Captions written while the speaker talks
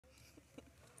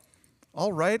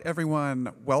All right,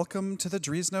 everyone. Welcome to the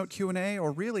Driesnote Q&A,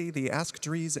 or really the Ask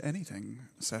Dries Anything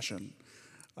session.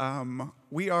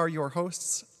 We are your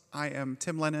hosts. I am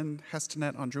Tim Lennon,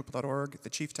 Hestenet on Drupal.org, the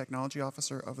Chief Technology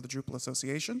Officer of the Drupal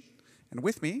Association. And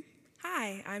with me,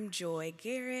 Hi, I'm Joy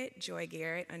Garrett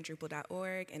on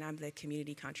Drupal.org, and I'm the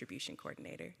Community Contribution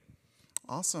Coordinator.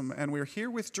 awesome. And we're here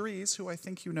with Dries, who I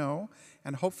think you know,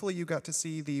 and hopefully you got to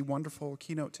see the wonderful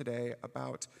keynote today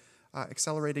about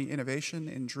accelerating innovation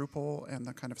in Drupal and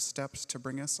the kind of steps to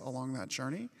bring us along that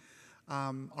journey.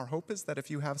 Our hope is that if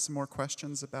you have some more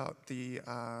questions about the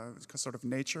sort of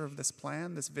nature of this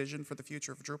plan, this vision for the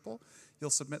future of Drupal, you'll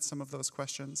submit some of those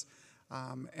questions,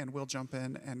 and we'll jump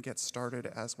in and get started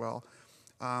as well.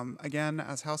 Again,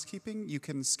 as housekeeping, you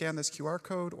can scan this QR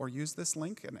code or use this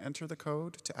link and enter the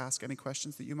code to ask any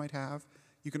questions that you might have.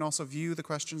 You can also view the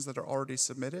questions that are already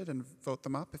submitted and vote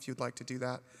them up if you'd like to do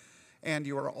that. And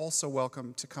you are also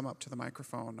welcome to come up to the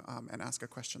microphone and ask a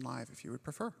question live if you would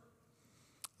prefer.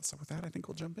 So with that, I think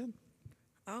we'll jump in.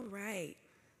 All right.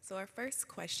 So our first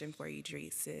question for you,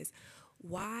 Dries, is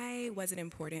why was it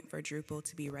important for Drupal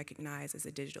to be recognized as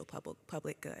a digital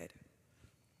public good?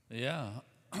 Yeah.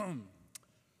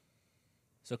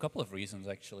 So a couple of reasons,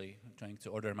 actually. I'm trying to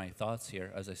order my thoughts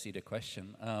here as I see the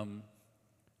question.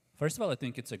 First of all, I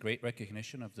think it's a great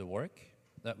recognition of the work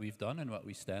that we've done and what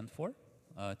we stand for.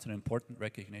 It's an important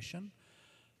recognition.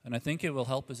 And I think it will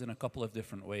help us in a couple of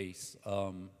different ways.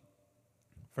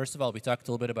 First of all, we talked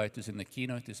a little bit about this in the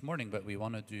keynote this morning, but we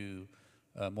want to do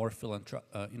more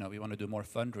we want to do more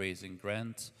fundraising,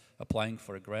 grants, applying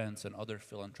for grants, and other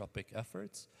philanthropic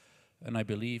efforts. And I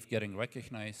believe getting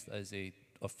recognized as a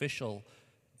official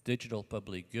digital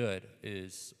public good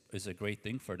is a great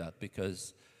thing for that,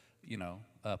 because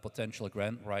potential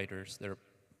grant writers, they're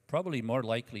probably more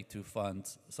likely to fund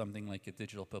something like a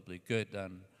digital public good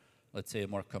than, let's say, a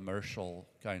more commercial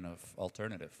kind of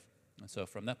alternative. And so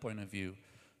from that point of view,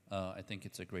 I think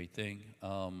it's a great thing.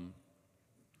 I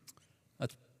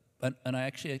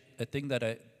think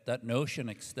that that notion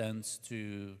extends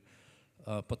to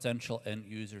potential end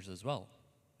users as well.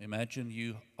 Imagine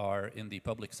you are in the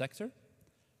public sector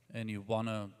and you want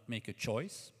to make a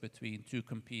choice between two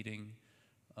competing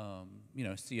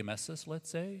CMSs, let's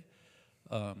say.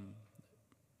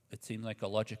 It seemed like a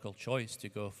logical choice to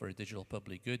go for a digital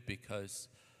public good because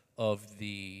of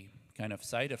the kind of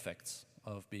side effects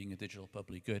of being a digital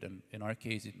public good. And in our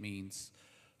case, it means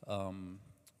that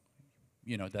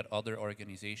other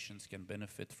organizations can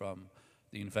benefit from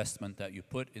the investment that you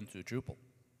put into Drupal,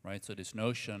 right? So this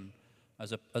notion,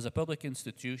 as a public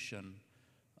institution,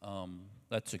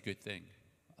 that's a good thing.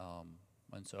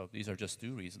 And so these are just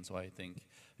two reasons why I think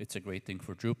it's a great thing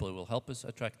for Drupal. It will help us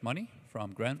attract money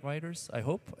from grant writers, I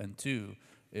hope, and two,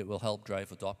 it will help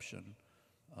drive adoption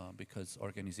because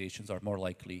organizations are more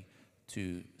likely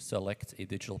to select a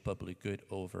digital public good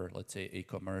over, let's say, a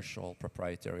commercial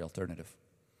proprietary alternative.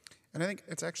 And I think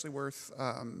it's actually worth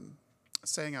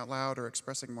saying out loud or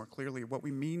expressing more clearly what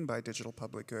we mean by digital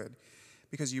public good,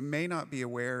 because you may not be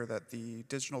aware that the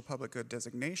digital public good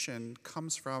designation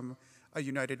comes from a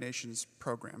United Nations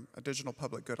program, a Digital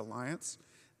Public Good Alliance,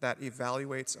 that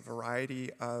evaluates a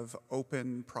variety of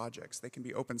open projects. They can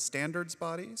be open standards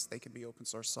bodies, they can be open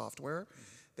source software,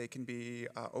 they can be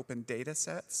open data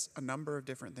sets, a number of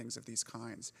different things of these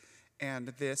kinds. And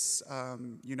this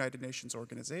United Nations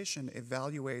organization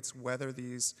evaluates whether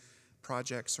these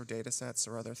projects or data sets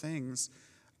or other things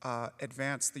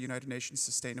advance the United Nations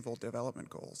Sustainable Development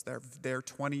Goals, their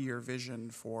 20-year vision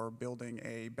for building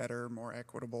a better, more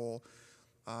equitable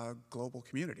global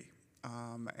community.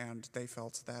 And they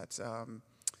felt that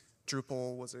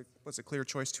Drupal was a clear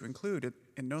choice to include, it,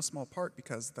 in no small part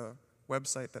because the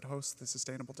website that hosts the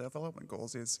Sustainable Development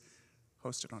Goals is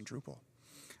hosted on Drupal.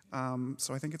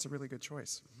 So I think it's a really good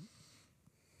choice.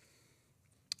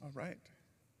 All right.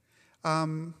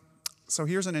 So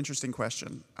here's an interesting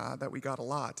question that we got a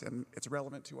lot, and it's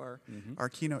relevant to our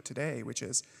keynote today, which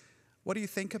is, what do you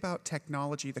think about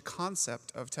technology, the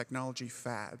concept of technology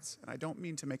fads? And I don't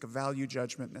mean to make a value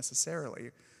judgment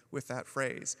necessarily with that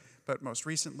phrase, but most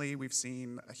recently we've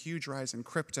seen a huge rise in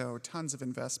crypto, tons of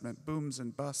investment, booms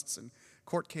and busts, and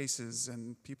court cases,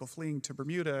 and people fleeing to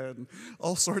Bermuda, and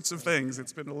all sorts of things.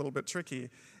 It's been a little bit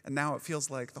tricky, and now it feels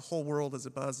like the whole world is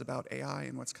abuzz about AI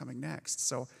and what's coming next.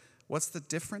 So what's the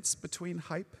difference between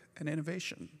hype and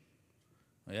innovation?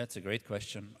 Well, yeah, it's a great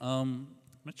question.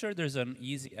 I'm not sure there's an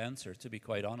easy answer, to be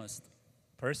quite honest.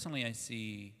 Personally, I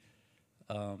see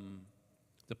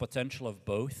the potential of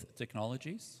both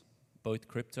technologies, both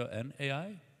crypto and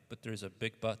AI, but there's a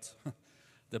big but.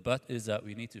 The but is that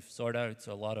we need to sort out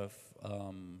a lot of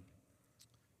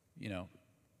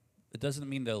it doesn't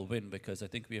mean they'll win, because I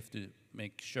think we have to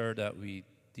make sure that we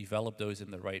develop those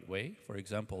in the right way. For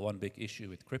example, one big issue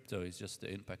with crypto is just the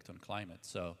impact on climate.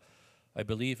 So I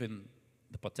believe in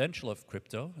the potential of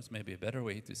crypto, is maybe a better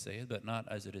way to say it, but not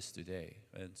as it is today.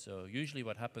 And so usually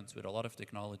what happens with a lot of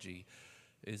technology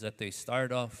is that they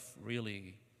start off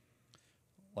really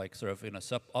like sort of in a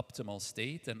suboptimal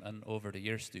state, and over the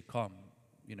years to come,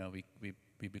 you know,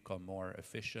 we become more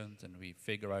efficient, and we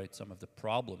figure out some of the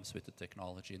problems with the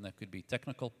technology, and that could be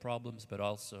technical problems, but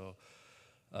also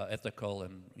ethical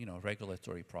and, you know,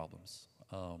 regulatory problems.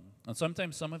 And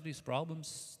sometimes some of these problems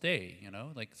stay, you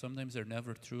know, like sometimes they're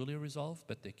never truly resolved,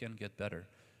 but they can get better.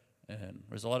 And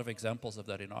there's a lot of examples of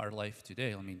that in our life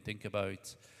today. I mean, think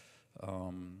about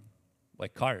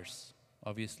like cars.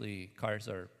 Obviously, cars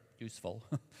are useful.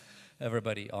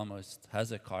 Everybody almost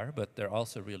has a car, but they're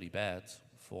also really bad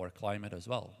for climate as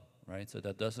well, right? So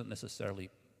that doesn't necessarily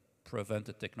prevent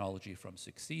the technology from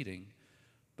succeeding,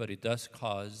 but it does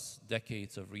cause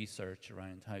decades of research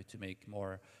around how to make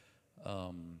more,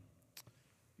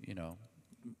 you know,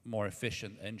 more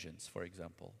efficient engines, for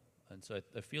example. And so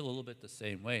I feel a little bit the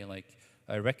same way. Like,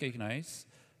 I recognize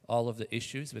all of the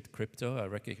issues with crypto. I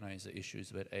recognize the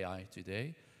issues with AI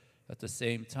today. At the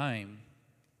same time,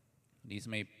 these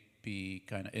may be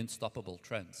kind of unstoppable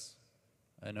trends.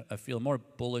 And I feel more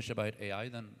bullish about AI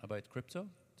than about crypto,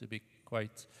 to be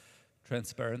quite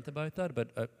transparent about that.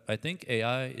 But I think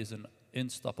AI is an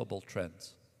unstoppable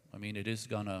trend. I mean, it is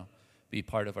going to be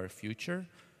part of our future.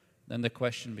 Then the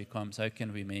question becomes, how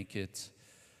can we make it,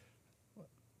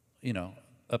 you know,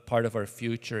 a part of our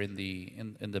future in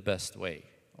the best way?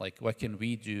 Like, what can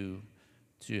we do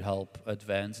to help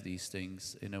advance these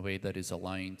things in a way that is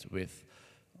aligned with,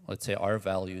 let's say, our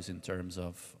values in terms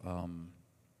of,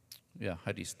 yeah,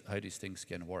 how these things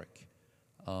can work.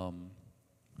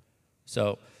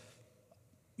 So,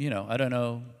 you know, I don't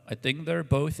know. I think they're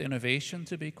both innovation,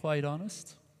 to be quite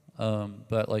honest.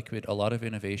 But like with a lot of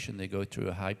innovation, they go through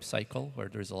a hype cycle where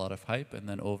there's a lot of hype, and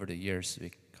then over the years,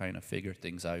 we kind of figure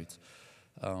things out.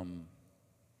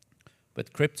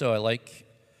 But crypto, I like,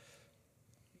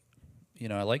 you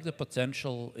know, I like the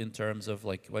potential in terms of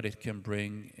like what it can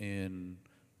bring in,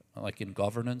 like in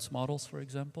governance models, for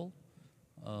example.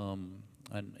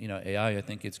 And, you know, AI, I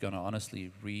think it's going to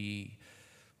honestly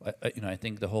you know, I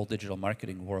think the whole digital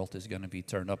marketing world is going to be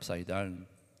turned upside down,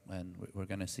 and we're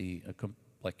going to see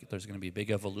like there's going to be a big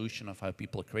evolution of how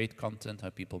people create content, how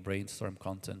people brainstorm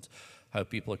content, how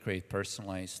people create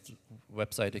personalized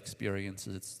website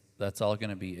experiences. That's all going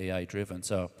to be AI driven.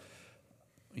 So,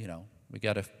 you know, we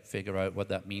got to figure out what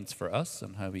that means for us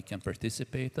and how we can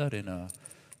participate that in a,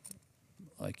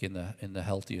 like in the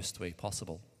healthiest way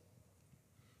possible.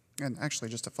 And actually,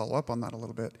 just to follow up on that a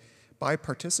little bit, by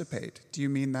participate, do you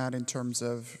mean that in terms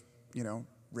of, you know,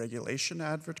 regulation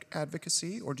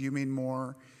advocacy, or do you mean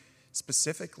more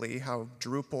specifically how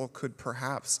Drupal could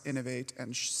perhaps innovate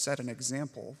and set an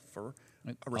example for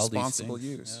a responsible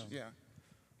use? Yeah.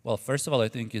 Well, first of all, I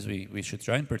think is we should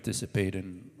try and participate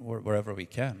in wherever we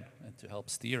can and to help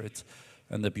steer it.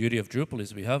 And the beauty of Drupal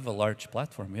is we have a large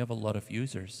platform. We have a lot of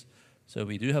users. So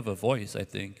we do have a voice, I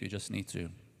think. We just need to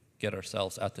get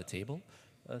ourselves at the table,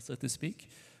 so to speak.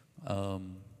 So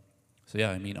yeah,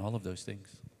 I mean, all of those things.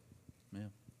 Yeah.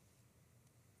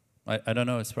 I don't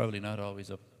know, it's probably not always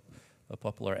a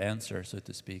popular answer, so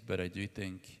to speak, but I do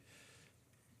think,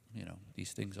 you know,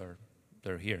 these things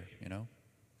they're here, you know?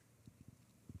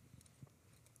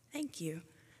 Thank you.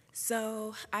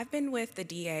 So I've been with the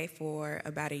DA for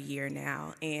about a year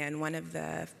now, and one of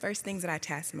the first things that I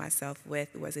tasked myself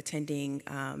with was attending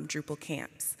Drupal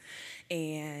camps.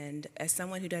 And as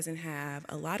someone who doesn't have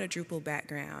a lot of Drupal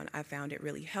background, I found it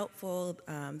really helpful.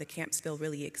 The camps feel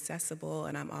really accessible,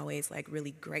 and I'm always like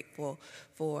really grateful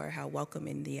for how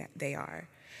welcoming they are.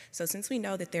 So since we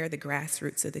know that they're the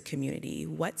grassroots of the community,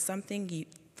 what's something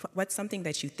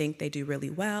that you think they do really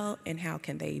well, and how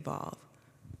can they evolve?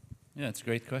 Yeah, it's a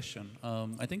great question.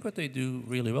 I think what they do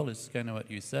really well is kind of what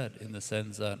you said, in the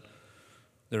sense that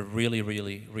they're really,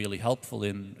 really, really helpful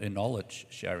in knowledge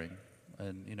sharing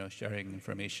and, you know, sharing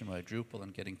information about Drupal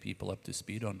and getting people up to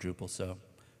speed on Drupal. So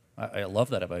I love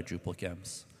that about Drupal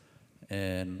camps.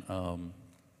 And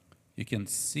you can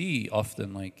see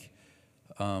often, like,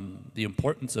 the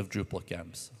importance of Drupal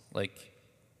camps. Like,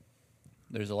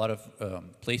 there's a lot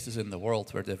of places in the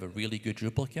world where they have a really good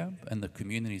Drupal camp, and the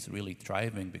community is really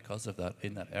thriving because of that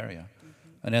in that area.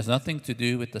 Mm-hmm. And it has nothing to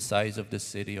do with the size of the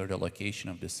city or the location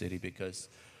of the city, because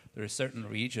there are certain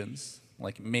regions,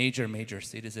 like major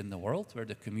cities in the world, where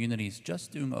the community is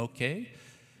just doing okay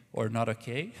or not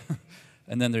okay.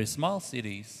 And then there's small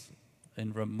cities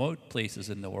in remote places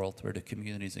in the world where the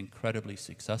community is incredibly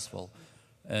successful.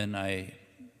 And I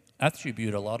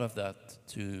attribute a lot of that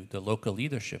to the local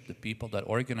leadership, the people that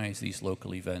organize these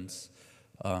local events.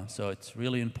 So it's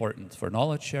really important for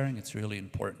knowledge sharing. It's really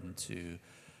important to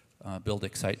build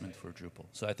excitement for Drupal.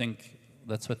 So I think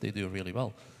that's what they do really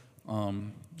well.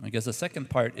 I guess the second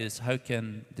part is how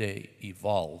can they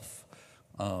evolve?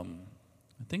 I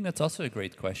think that's also a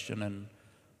great question, and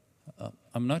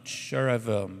I'm not sure I've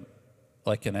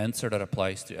like an answer that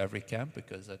applies to every camp,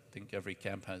 because I think every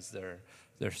camp has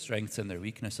their strengths and their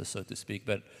weaknesses, so to speak.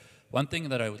 But one thing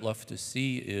that I would love to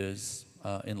see is,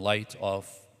 in light of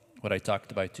what I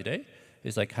talked about today,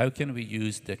 is like how can we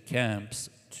use the camps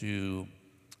to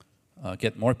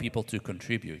get more people to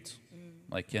contribute?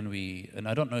 Like can we, and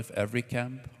I don't know if every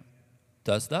camp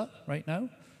does that right now,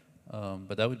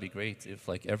 but that would be great if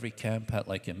like every camp had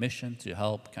like a mission to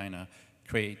help kind of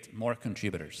create more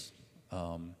contributors.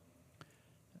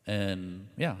 And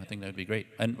yeah, I think that would be great.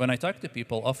 And when I talk to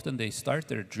people, often they start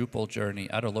their Drupal journey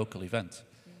at a local event.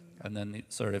 And then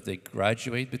they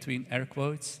graduate, between air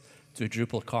quotes, to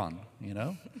DrupalCon, you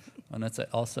know? And that's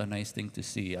also a nice thing to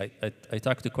see. I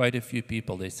talked to quite a few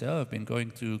people. They say, oh, I've been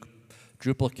going to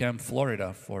Drupal Camp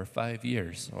Florida for 5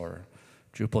 years, or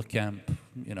Drupal Camp,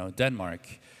 you know,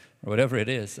 Denmark, or whatever it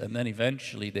is. And then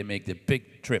eventually they make the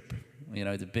big trip, you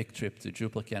know, the big trip to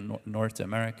Drupal Camp North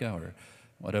America, or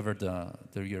whatever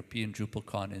the European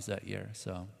DrupalCon is that year.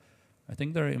 So I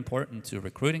think they're important to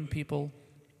recruiting people.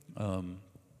 And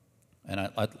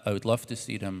I would love to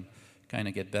see them kind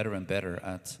of get better and better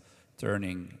at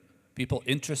turning people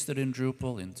interested in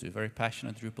Drupal into very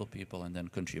passionate Drupal people and then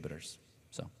contributors.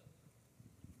 So.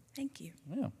 Thank you.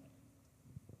 Yeah.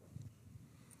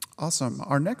 Awesome.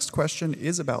 Our next question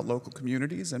is about local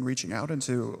communities and reaching out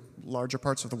into larger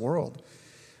parts of the world.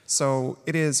 So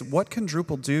it is, what can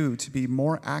Drupal do to be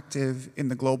more active in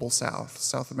the global south,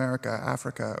 South America,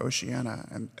 Africa, Oceania,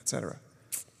 and et cetera?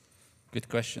 Good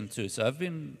question, too. So I've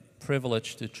been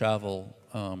privileged to travel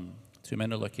to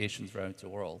many locations around the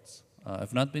world.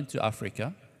 I've not been to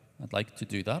Africa. I'd like to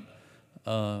do that.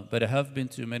 But I have been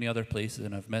to many other places,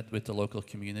 and I've met with the local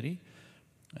community.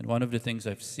 And one of the things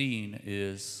I've seen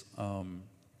is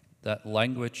that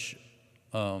language,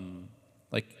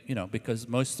 like, you know, because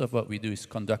most of what we do is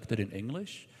conducted in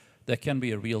English, that can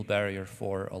be a real barrier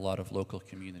for a lot of local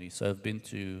communities. So I've been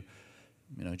to,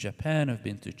 you know, Japan, I've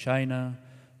been to China,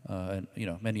 and, you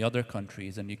know, many other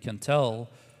countries, and you can tell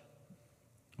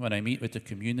when I meet with the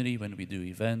community, when we do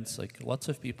events, like lots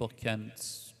of people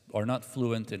are not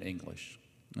fluent in English.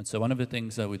 And so one of the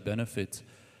things that would benefit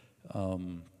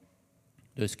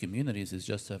those communities is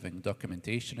just having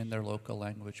documentation in their local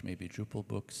language, maybe Drupal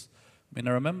books. I mean,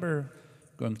 I remember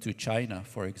going to China,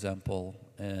 for example,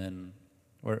 and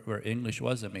where English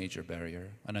was a major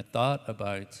barrier. And I thought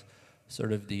about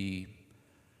sort of the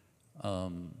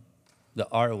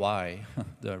ROI,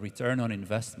 the return on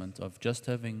investment of just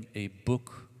having a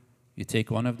book. You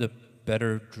take one of the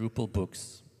better Drupal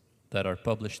books that are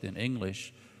published in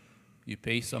English, you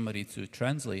pay somebody to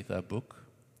translate that book,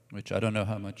 which I don't know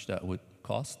how much that would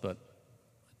cost, but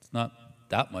it's not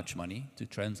that much money to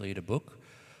translate a book,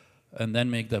 and then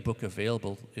make that book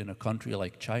available in a country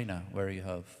like China, where you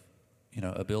have, you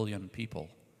know, 1 billion people,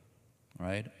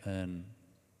 right? And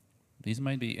these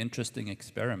might be interesting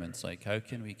experiments, like how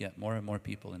can we get more and more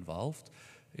people involved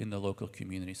in the local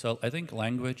community? So I think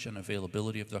language and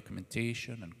availability of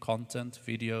documentation and content,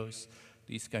 videos,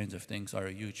 these kinds of things are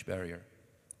a huge barrier.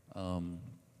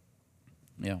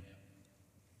 Yeah.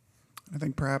 I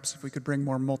think perhaps if we could bring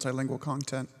more multilingual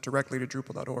content directly to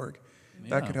Drupal.org,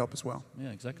 that could help as well. Yeah,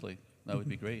 exactly. That would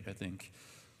be great, I think.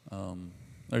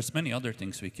 There's many other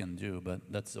things we can do, but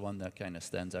that's the one that kind of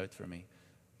stands out for me.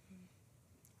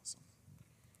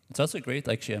 It's also great,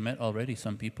 actually, I met already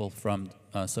some people from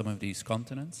some of these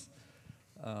continents.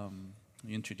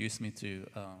 You introduced me to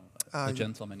a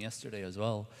gentleman yesterday as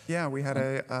well. Yeah, we had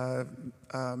a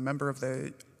member of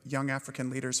the Young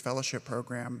African Leaders Fellowship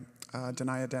Program,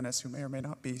 Denaya Dennis, who may or may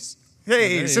not be...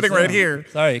 Hey, sitting right here.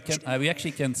 Sorry, we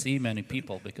actually can't see many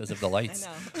people because of the lights.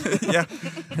 I know. Yeah.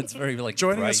 It's very like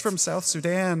Joining bright. us from South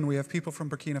Sudan, we have people from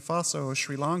Burkina Faso,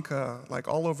 Sri Lanka, like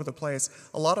all over the place.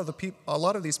 A lot of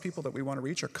these people that we want to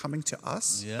reach are coming to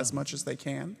us as much as they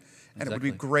can, and it would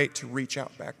be great to reach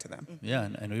out back to them. Yeah,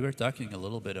 and we were talking a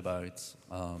little bit about,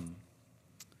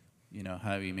 you know,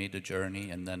 how he made the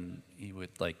journey, and then he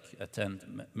would like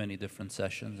attend many different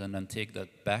sessions, and then take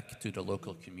that back to the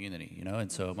local community, you know. And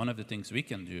so one of the things we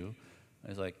can do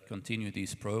is like continue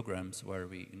these programs where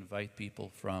we invite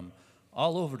people from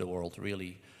all over the world,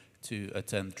 really, to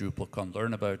attend DrupalCon,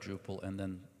 learn about Drupal, and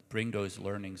then bring those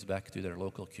learnings back to their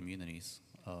local communities.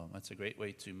 That's a great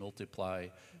way to multiply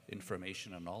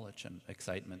information and knowledge and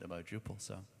excitement about Drupal.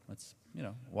 So that's,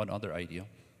 one other idea.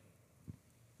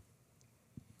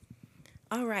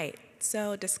 All right,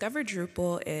 so Discover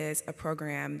Drupal is a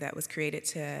program that was created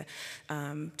to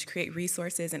create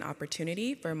resources and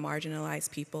opportunity for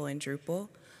marginalized people in Drupal.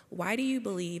 Why do you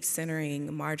believe centering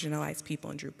marginalized people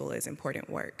in Drupal is important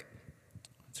work?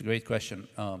 It's a great question.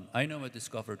 I know what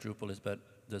Discover Drupal is, but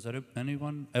does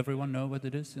everyone know what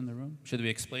it is in the room? Should we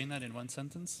explain that in one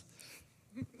sentence?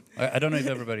 I don't know if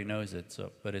everybody knows it,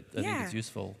 but I think it's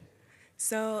useful.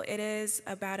 So it is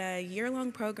about a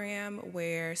year-long program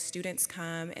where students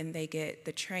come and they get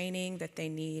the training that they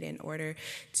need in order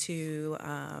to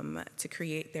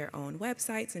create their own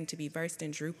websites and to be versed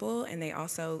in Drupal. And they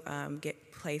also get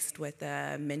placed with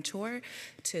a mentor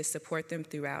to support them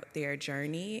throughout their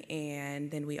journey. And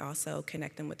then we also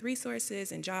connect them with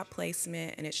resources and job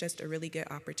placement. And it's just a really good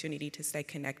opportunity to stay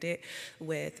connected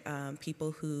with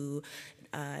people who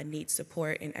need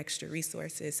support and extra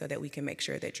resources so that we can make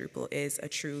sure that Drupal is a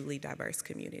truly diverse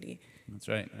community. That's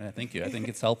right. Thank you. I think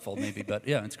it's helpful maybe, but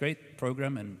yeah, it's a great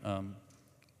program, and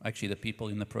actually the people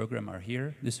in the program are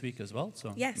here this week as well,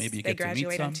 so yes, maybe you they get to meet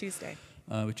graduate some, on Tuesday.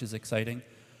 Which is exciting.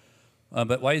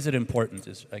 But why is it important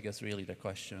is, I guess, really the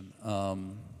question.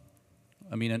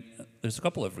 I mean, there's a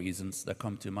couple of reasons that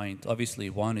come to mind. Obviously,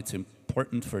 one, it's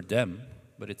important for them,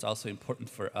 but it's also important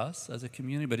for us as a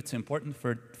community. But it's important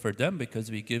for them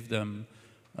because we give them,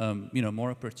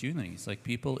 more opportunities. Like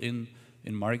people in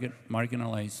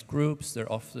marginalized groups,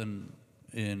 they're often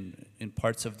in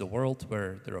parts of the world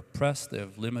where they're oppressed. They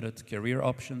have limited career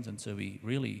options, and so we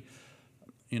really,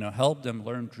 help them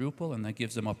learn Drupal, and that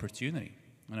gives them opportunity.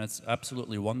 And that's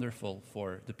absolutely wonderful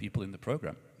for the people in the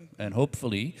program. And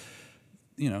hopefully,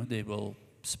 they will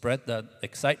spread that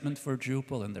excitement for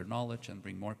Drupal and their knowledge and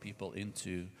bring more people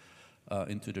into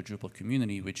the Drupal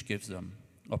community, which gives them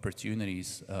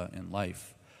opportunities in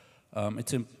life.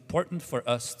 It's important for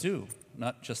us too,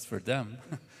 not just for them.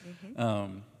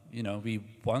 We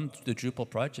want the Drupal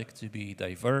project to be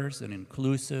diverse and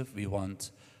inclusive. We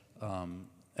want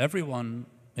everyone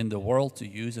in the world to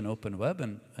use an open web,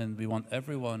 and we want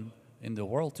everyone in the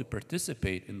world to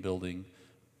participate in building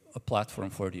a platform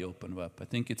for the open web. I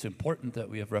think it's important that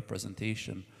we have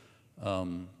representation,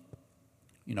 from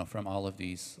all of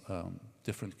these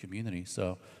different communities.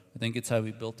 So I think it's how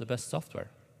we built the best software,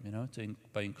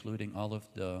 by including all of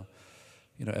the,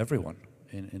 everyone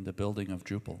in the building of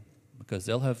Drupal, because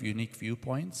they'll have unique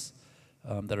viewpoints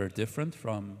that are different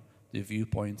from the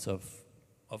viewpoints of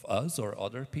us or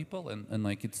other people, and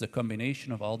like it's the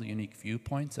combination of all the unique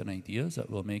viewpoints and ideas that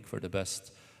will make for the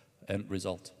best end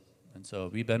result. And so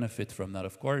we benefit from that.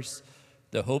 Of course,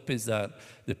 the hope is that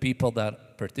the people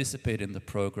that participate in the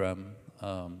program,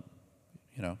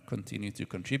 continue to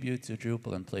contribute to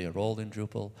Drupal and play a role in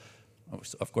Drupal.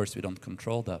 Of course, we don't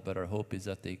control that, but our hope is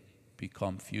that they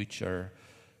become future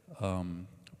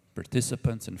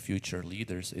participants and future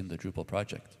leaders in the Drupal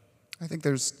project. I think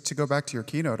to go back to your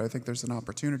keynote, I think there's an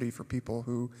opportunity for people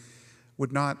who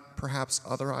would not perhaps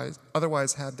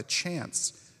otherwise had the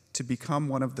chance to become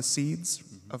one of the seeds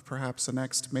of perhaps the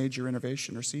next major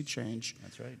innovation or seed change.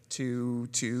 That's right.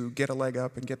 To get a leg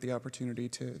up and get the opportunity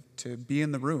to be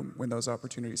in the room when those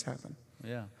opportunities happen.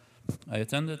 Yeah. I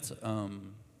attended,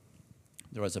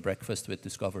 there was a breakfast with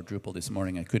Discover Drupal this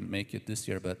morning. I couldn't make it this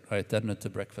year, but I attended the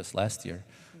breakfast last year.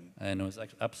 And it was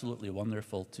absolutely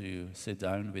wonderful to sit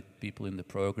down with people in the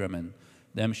program and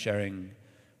them sharing,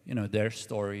 their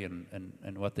story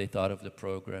and what they thought of the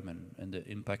program and the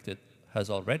impact it has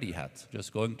already had,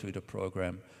 just going through the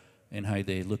program and how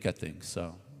they look at things.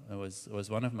 So it was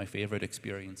one of my favorite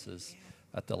experiences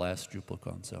at the last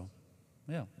DrupalCon. So,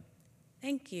 yeah.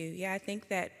 Thank you. Yeah, I think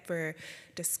that for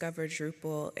Discover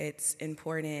Drupal, it's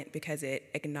important because it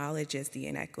acknowledges the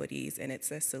inequities and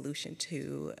it's a solution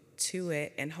to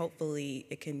it, and hopefully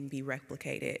it can be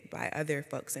replicated by other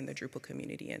folks in the Drupal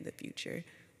community in the future.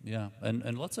 Yeah,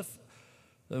 and lots of,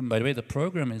 by the way, the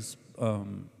program is,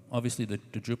 obviously the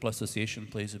Drupal Association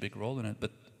plays a big role in it,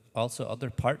 but also other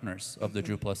partners of the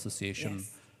Drupal Association,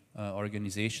 Yes.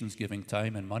 Organizations giving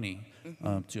time and money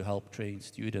to help train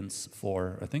students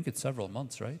for, I think it's several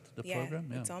months, right? The program?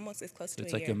 Yeah, it's close to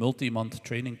it's a like year. a multi-month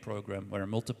training program where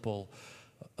multiple,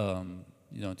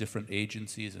 different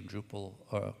agencies and Drupal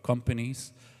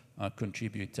companies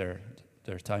contribute their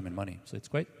time and money. So it's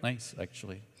quite nice,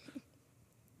 actually.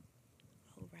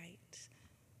 All right.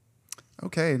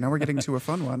 Okay, now we're getting to a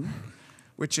fun one,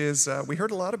 which is we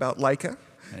heard a lot about Leica.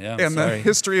 Yeah, and sorry. the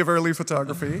history of early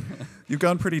photography. You've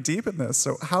gone pretty deep in this.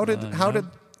 So how did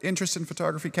interest in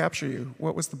photography capture you?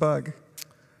 What was the bug?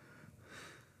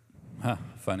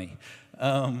 Funny.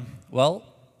 Well,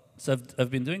 so I've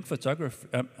been doing photography.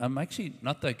 I'm actually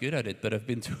not that good at it, but I've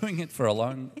been doing it for a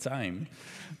long time.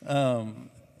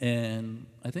 And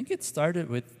I think it started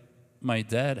with my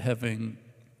dad having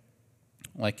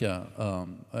like I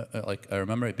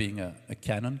remember it being a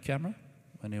Canon camera,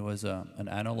 and it was an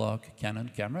analog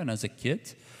Canon camera. And as a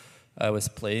kid, I was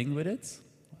playing with it.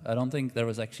 I don't think there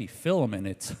was actually film in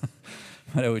it,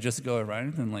 but I would just go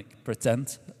around and like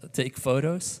pretend, take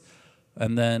photos.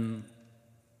 And then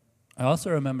I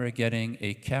also remember getting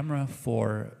a camera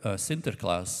for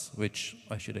Sinterklaas, which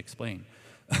I should explain.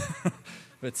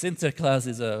 But Sinterklaas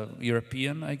is a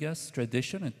European, I guess,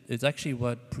 tradition. It's actually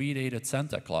what predated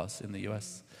Santa Claus in the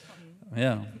US.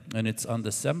 Yeah, and it's on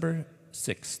December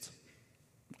 6th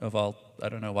of all, I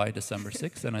don't know why December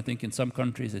 6th, and I think in some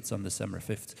countries it's on December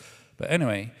 5th. But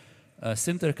anyway,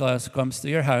 Sinterklaas comes to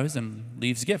your house and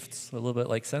leaves gifts, a little bit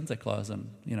like Santa Claus and,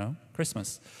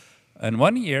 Christmas. And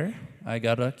one year, I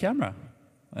got a camera.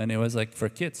 And it was like for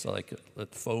kids, so like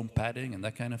foam padding and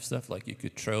that kind of stuff. Like you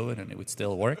could throw it and it would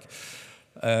still work.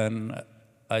 And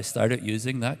I started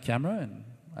using that camera, and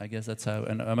I guess that's how,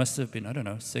 and I must have been, I don't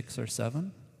know, 6 or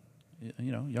 7,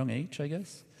 young age, I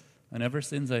guess. And ever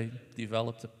since I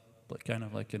developed kind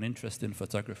of like an interest in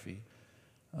photography.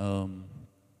 And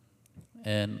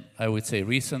I would say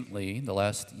recently, the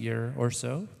last year or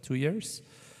so, 2 years,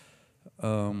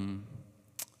 that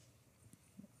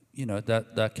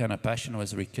kind of passion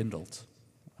was rekindled.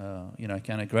 I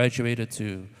kind of graduated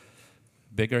to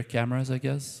bigger cameras, I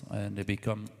guess, and it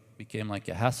became like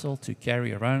a hassle to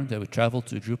carry around. I would travel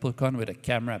to DrupalCon with a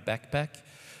camera backpack,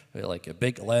 with like a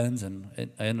big lens, and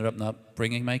I ended up not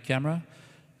bringing my camera.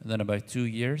 And then about 2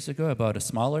 years ago, I bought a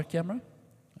smaller camera,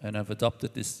 and I've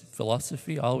adopted this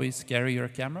philosophy: always carry your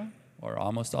camera, or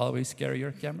almost always carry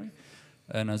your camera.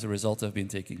 And as a result, I've been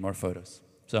taking more photos.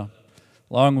 So,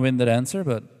 long-winded answer,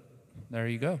 but there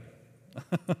you go.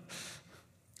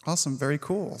 Awesome, very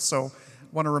cool. So,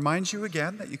 want to remind you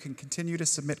again that you can continue to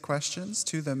submit questions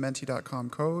to the menti.com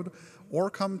code, or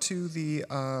come to the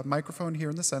microphone here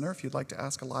in the center if you'd like to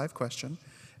ask a live question.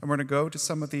 And we're going to go to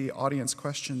some of the audience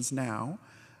questions now.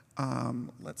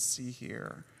 Let's see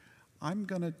here. I'm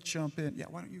going to jump in. Yeah,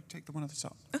 why don't you take the one at the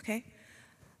top? Okay.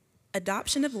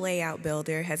 Adoption of Layout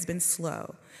Builder has been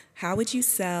slow. How would you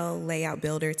sell Layout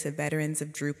Builder to veterans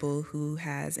of Drupal who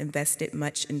has invested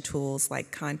much in tools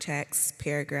like context,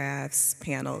 paragraphs,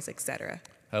 panels, etc.?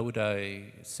 How would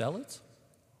I sell it?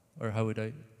 Or how would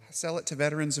I? Sell it to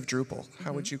veterans of Drupal.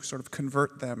 How would you sort of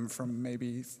convert them from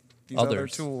maybe these other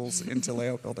tools into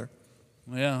Layout Builder?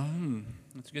 Yeah,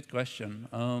 that's a good question.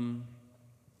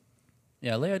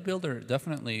 Layout Builder,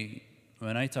 definitely,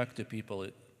 when I talk to people,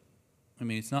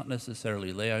 it's not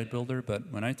necessarily Layout Builder,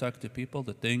 but when I talk to people,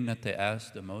 the thing that they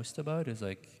ask the most about is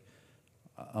like,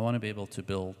 I want to be able to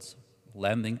build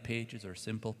landing pages or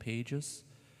simple pages.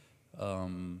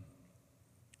 And,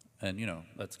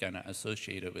 that's kind of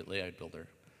associated with Layout Builder.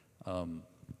 And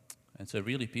so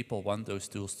really people want those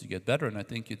tools to get better, and I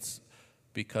think it's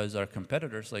because our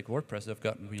competitors like WordPress have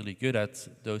gotten really good at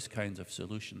those kinds of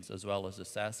solutions, as well as the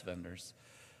SaaS vendors,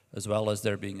 as well as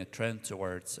there being a trend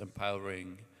towards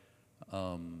empowering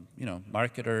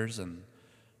marketers and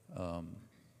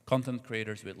content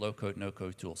creators with low-code,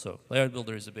 no-code tools. So Layout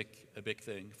Builder is a big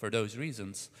thing for those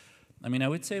reasons. I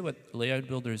would say what Layout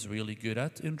Builder is really good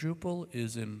at in Drupal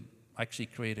is in actually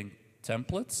creating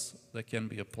templates that can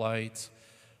be applied,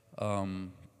 that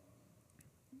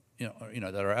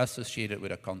are associated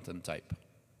with a content type.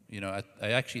 I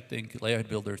actually think Layout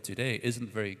Builder today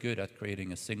isn't very good at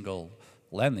creating a single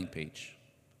landing page.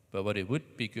 But what it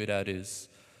would be good at is,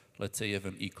 let's say you have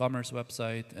an e-commerce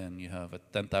website and you have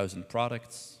 10,000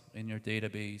 products in your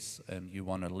database and you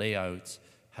want to lay out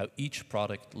how each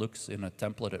product looks in a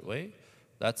templated way.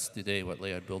 That's today what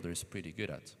Layout Builder is pretty good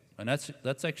at. And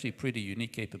that's actually a pretty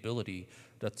unique capability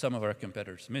that some of our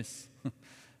competitors miss.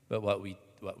 But what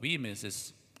we miss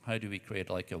is, how do we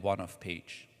create like a one-off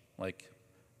page? Like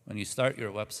when you start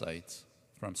your website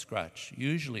from scratch,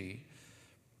 usually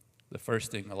the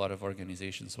first thing a lot of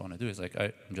organizations want to do is like,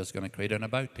 I'm just going to create an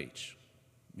about page.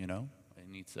 It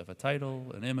needs to have a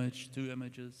title, an image, 2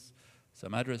 images,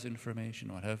 some address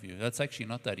information, what have you. That's actually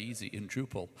not that easy in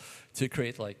Drupal to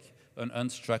create like an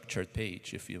unstructured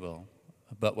page, if you will.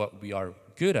 But what we are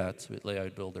good at with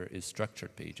Layout Builder is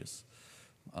structured pages.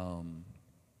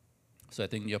 So I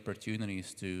think the opportunity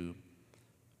is to,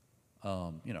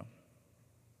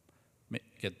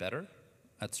 get better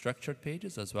at structured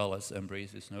pages, as well as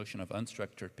embrace this notion of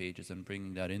unstructured pages and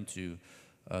bringing that into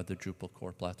the Drupal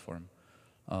core platform.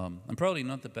 I'm probably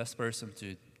not the best person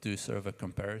to do sort of a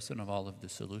comparison of all of the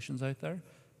solutions out there,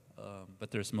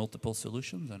 But there's multiple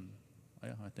solutions, and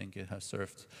yeah, I think it has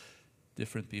served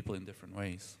different people in different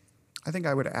ways. I think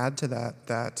I would add to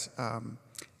that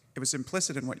it was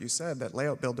implicit in what you said that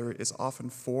Layout Builder is often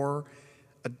for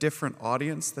a different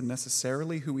audience than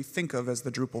necessarily who we think of as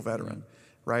the Drupal veteran,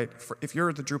 right? If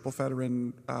you're the Drupal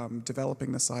veteran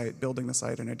developing the site, building the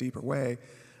site in a deeper way,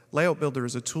 Layout Builder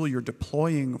is a tool you're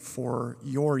deploying for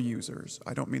your users.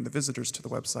 I don't mean the visitors to the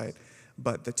website,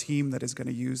 but the team that is going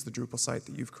to use the Drupal site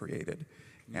that you've created.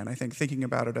 And I think thinking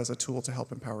about it as a tool to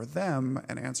help empower them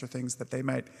and answer things that they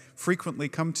might frequently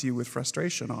come to you with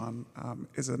frustration on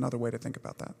is another way to think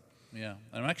about that. Yeah,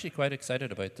 I'm actually quite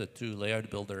excited about the 2 Layout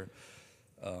Builder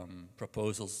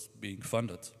proposals being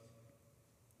funded.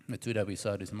 The 2 that we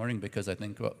saw this morning, because I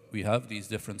think we have these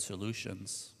different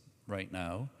solutions right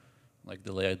now, like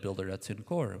the Layout Builder that's in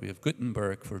core. We have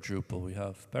Gutenberg for Drupal. We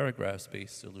have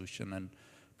paragraphs-based solution, and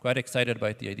quite excited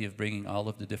about the idea of bringing all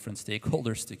of the different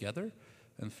stakeholders together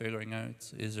and figuring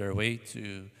out, is there a way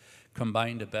to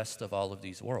combine the best of all of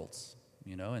these worlds,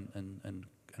 you know, and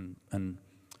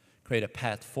create a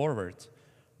path forward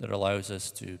that allows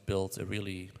us to build a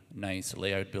really nice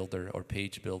layout builder or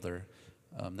page builder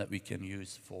that we can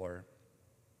use for,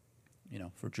 you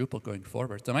know, for Drupal going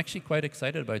forward. I'm actually quite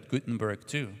excited about Gutenberg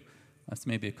too. That's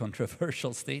maybe a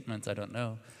controversial statement, I don't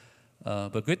know.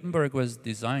 But Gutenberg was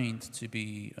designed to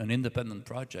be an independent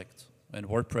project, and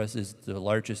WordPress is the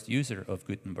largest user of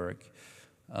Gutenberg.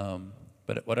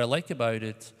 But what I like about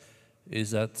it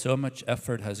is that so much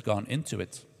effort has gone into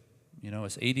it. You know,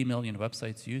 as 80 million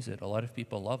websites use it, a lot of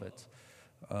people love it.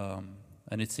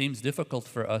 And it seems difficult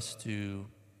for us to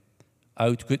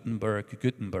out-Gutenberg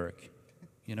Gutenberg.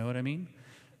 You know what I mean?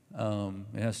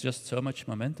 It has just so much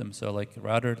momentum. So like,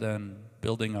 rather than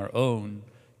building our own,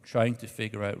 trying to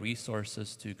figure out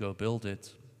resources to go build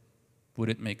it, would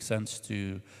it make sense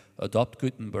to adopt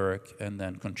Gutenberg and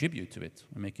then contribute to it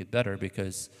and make it better?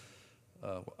 Because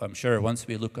I'm sure once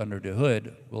we look under the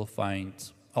hood, we'll find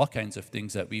all kinds of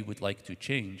things that we would like to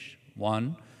change.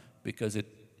 One, because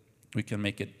we can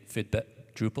make it fit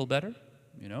Drupal better.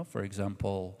 You know, for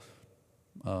example,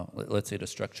 let's say the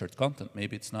structured content.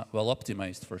 Maybe it's not well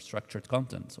optimized for structured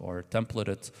content, or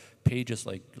templated pages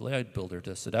like Layout Builder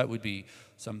does. So that would be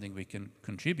something we can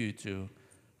contribute to.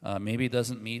 Maybe it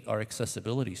doesn't meet our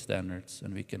accessibility standards,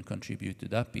 and we can contribute to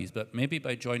that piece. But maybe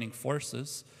by joining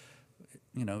forces,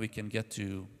 you know, we can get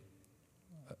to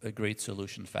a great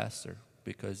solution faster.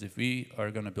 Because if we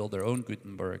are going to build our own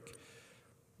Gutenberg,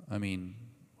 I mean,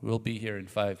 we'll be here in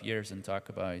 5 years and talk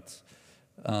about,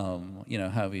 you know,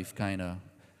 how we've kind of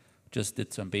just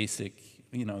did some basic,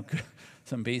 you know,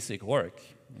 some basic work,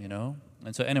 you know.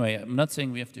 And so anyway, I'm not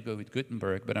saying we have to go with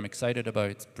Gutenberg, but I'm excited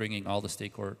about bringing all the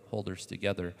stakeholders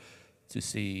together to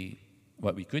see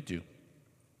what we could do.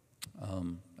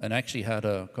 And I actually had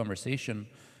a conversation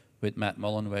with Matt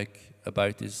Mullenweg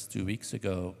about this 2 weeks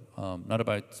ago, not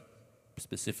about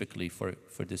specifically for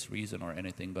this reason or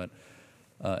anything, but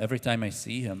every time I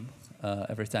see him,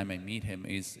 every time I meet him,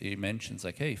 he mentions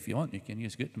like, hey, if you want, you can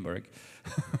use Gutenberg.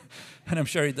 And I'm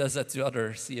sure he does that to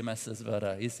other CMSs,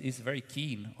 but he's very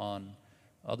keen on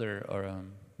other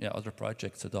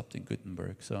projects adopting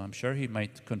Gutenberg. So I'm sure he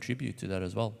might contribute to that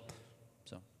as well.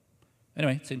 So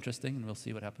anyway, it's interesting, and we'll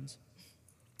see what happens.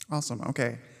 Awesome.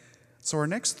 Okay. So our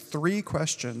next 3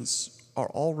 questions are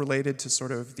all related to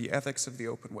sort of the ethics of the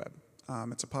open web.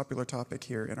 It's a popular topic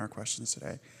here in our questions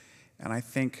today. And I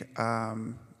think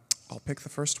I'll pick the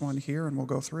first one here and we'll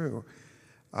go through.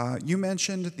 You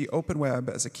mentioned the open web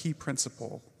as a key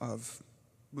principle of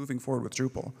moving forward with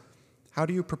Drupal. How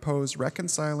do you propose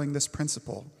reconciling this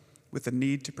principle with the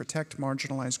need to protect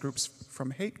marginalized groups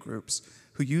from hate groups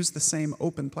who use the same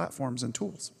open platforms and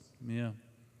tools? Yeah.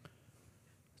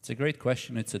 It's a great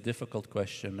question. It's a difficult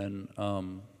question.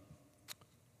 And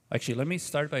actually, let me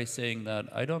start by saying that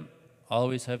I don't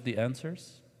always have the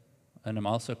answers, and I'm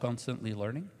also constantly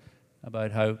learning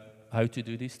about how to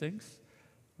do these things.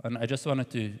 And I just wanted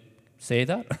to say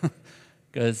that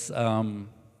because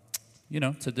you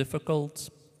know, it's a difficult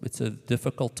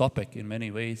topic in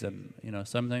many ways, and you know,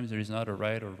 sometimes there is not a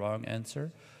right or wrong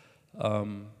answer. But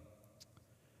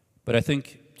I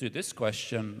think to this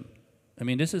question, I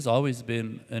mean, this has always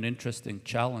been an interesting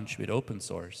challenge with open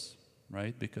source,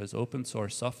 right? Because open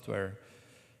source software,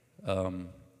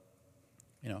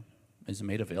 you know, is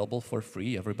made available for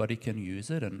free. Everybody can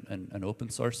use it, and open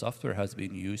source software has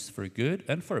been used for good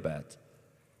and for bad.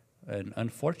 And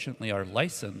unfortunately, our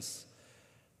license,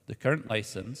 the current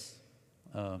license,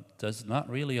 does not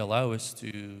really allow us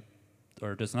to,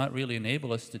 or does not really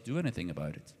enable us to do anything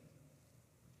about it.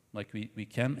 Like we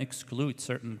can exclude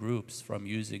certain groups from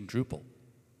using Drupal.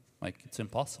 Like, it's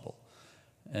impossible.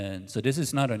 And so this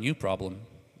is not a new problem.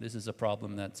 This is a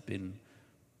problem that's been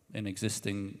in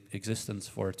existence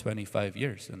for 25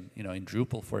 years, and in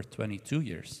Drupal for 22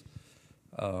 years.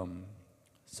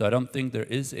 So I don't think there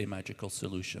is a magical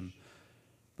solution.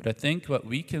 But I think what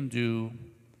we can do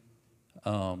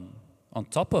on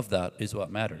top of that is what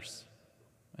matters.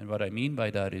 And what I mean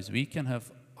by that is we can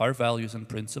have our values and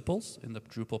principles in the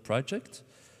Drupal project,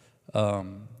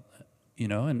 and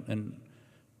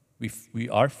we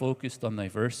are focused on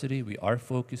diversity, we are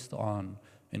focused on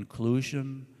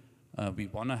inclusion, we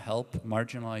want to help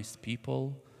marginalized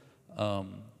people,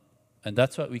 and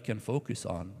that's what we can focus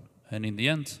on. And in the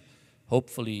end,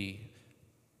 hopefully,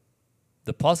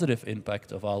 the positive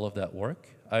impact of all of that work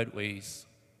outweighs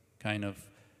kind of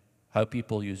how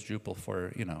people use Drupal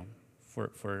for,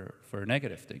 for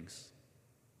negative things,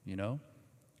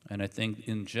 And I think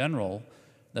in general,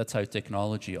 that's how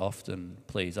technology often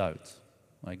plays out.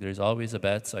 Like there's always a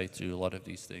bad side to a lot of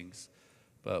these things,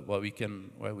 but what we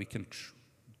can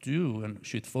do and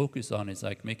should focus on is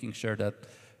like making sure that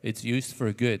it's used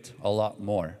for good a lot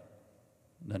more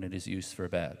than it is used for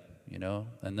bad,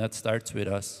 And that starts with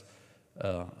us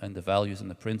and the values and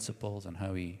the principles and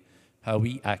how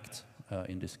we act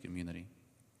in this community.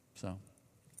 So.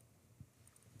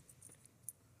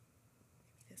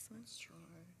 This one. Let's try.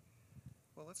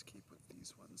 Well, let's keep with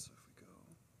these ones if we go.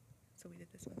 So we did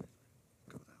this one.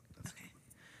 Go with that. That's Okay.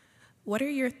 What are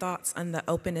your thoughts on the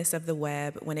openness of the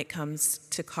web when it comes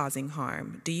to causing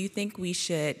harm? Do you think we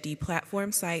should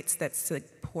deplatform sites that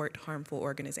support harmful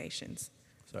organizations?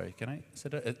 Sorry, can I say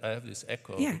that? I have this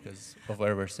echo Yeah. because of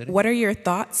where we're sitting. What are your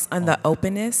thoughts on the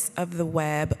openness of the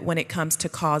web when it comes to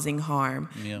causing harm?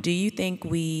 Yeah. Do you think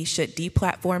we should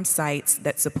deplatform sites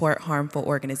that support harmful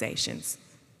organizations?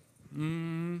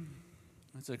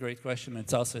 That's a great question.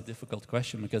 It's also a difficult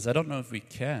question because I don't know if we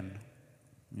can,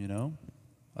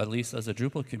 At least as a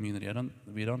Drupal community,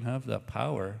 we don't have that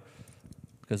power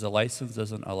because the license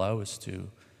doesn't allow us to.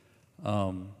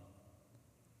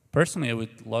 Personally, I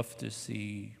would love to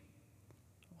see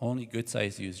only good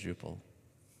sites use Drupal,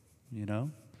 Yeah.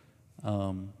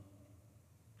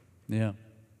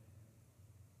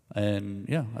 And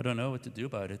yeah, I don't know what to do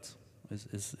about it.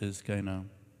 Is kind of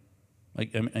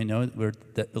like I know we're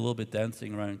a little bit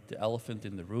dancing around the elephant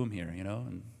in the room here,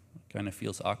 and it kind of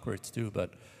feels awkward too.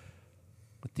 But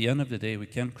at the end of the day, we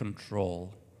can't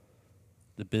control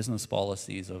the business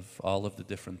policies of all of the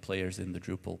different players in the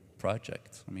Drupal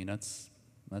project. I mean, that's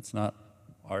not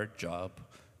our job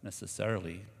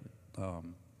necessarily.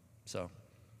 So.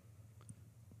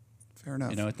 fair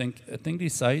enough. I think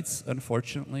these sites,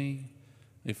 unfortunately,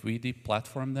 if we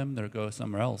deplatform them, they'll go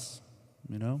somewhere else,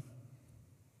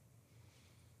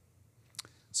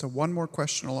 So one more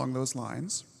question along those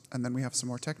lines, and then we have some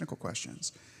more technical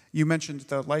questions. You mentioned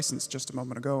the license just a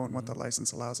moment ago and what the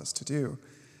license allows us to do.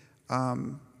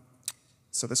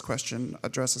 So this question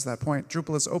addresses that point.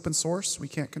 Drupal is open source. We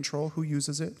can't control who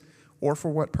uses it or for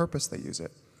what purpose they use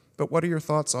it. But what are your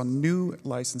thoughts on new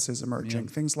licenses emerging,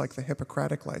 things like the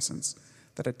Hippocratic license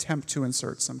that attempt to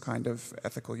insert some kind of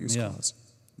ethical use clause?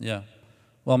 Yeah.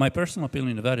 Well, my personal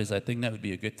opinion of that is I think that would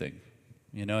be a good thing.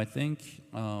 I think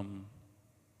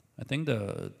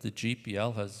the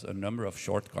GPL has a number of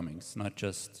shortcomings, not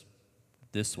just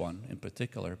this one in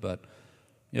particular, but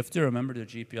you have to remember the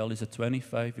GPL is a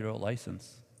 25-year-old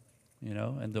license,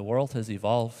 and the world has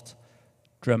evolved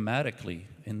dramatically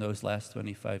in those last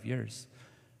 25 years.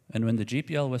 And when the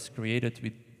GPL was created,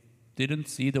 we didn't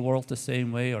see the world the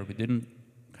same way, or we didn't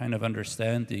kind of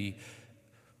understand the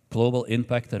global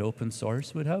impact that open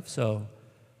source would have. So,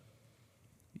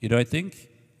 I think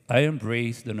I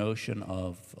embrace the notion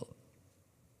of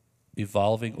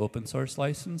evolving open source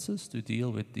licenses to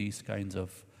deal with these kinds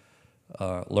of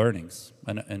learnings,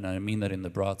 and I mean that in the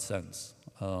broad sense.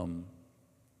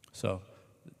 So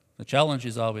the challenge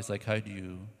is always like, how do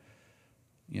you,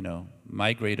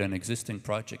 migrate an existing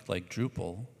project like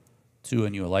Drupal to a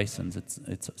new license?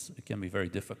 It can be very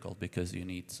difficult because you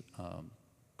need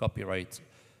copyright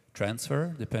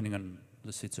transfer depending on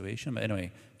the situation. But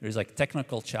anyway, there's like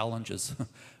technical challenges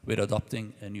with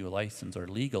adopting a new license, or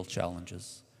legal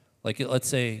challenges. Like, let's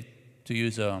say, to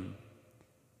use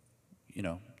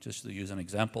just to use an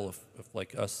example of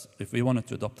like us, if we wanted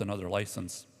to adopt another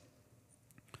license,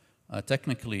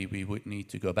 technically we would need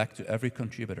to go back to every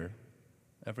contributor,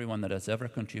 everyone that has ever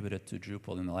contributed to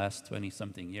Drupal in the last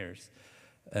 20-something years,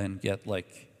 and get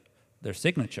like their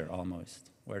signature almost,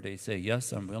 where they say,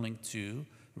 yes, I'm willing to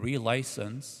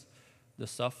relicense the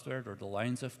software or the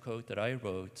lines of code that I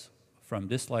wrote from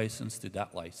this license to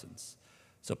that license.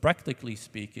 So practically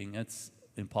speaking, it's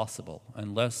impossible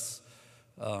unless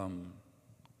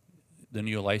the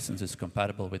new license is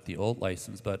compatible with the old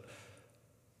license, but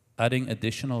adding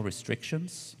additional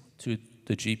restrictions to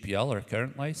the GPL or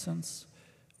current license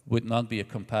would not make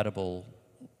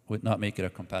it a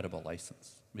compatible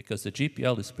license, because the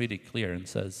GPL is pretty clear and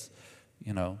says,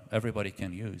 you know, everybody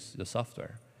can use the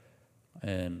software.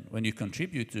 And when you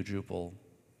contribute to Drupal,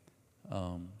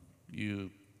 you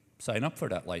sign up for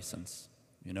that license.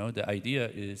 You know, the idea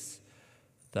is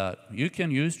that you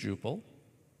can use Drupal,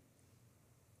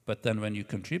 but then when you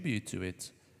contribute to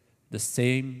it, the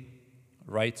same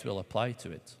rights will apply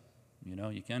to it. You know,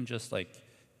 you can't just like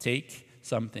take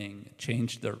something,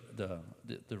 change the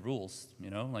rules, you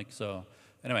know, like, so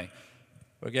anyway,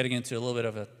 we're getting into a little bit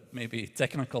of a maybe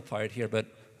technical part here, but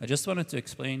I just wanted to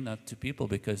explain that to people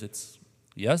because it's,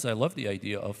 yes, I love the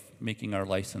idea of making our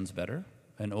license better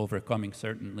and overcoming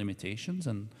certain limitations,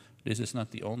 and this is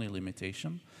not the only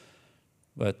limitation,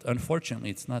 but unfortunately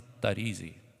it's not that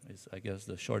easy, is I guess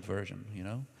the short version, you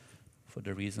know, for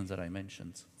the reasons that I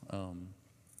mentioned.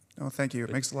 Oh, thank you.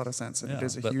 It makes a lot of sense, and Yeah, it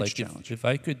is a but huge like challenge. if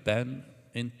I could ban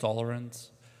intolerant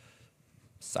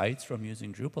sites from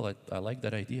using Drupal, I like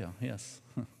that idea, yes.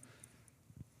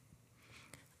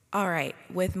 All right,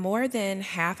 with more than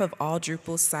half of all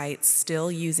Drupal sites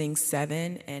still using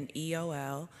 7 and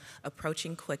EOL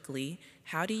approaching quickly,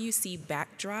 how do you see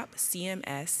Backdrop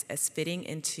CMS as fitting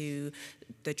into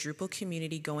the Drupal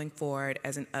community going forward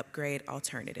as an upgrade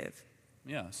alternative?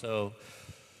 Yeah, so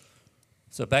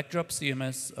Backdrop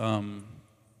CMS,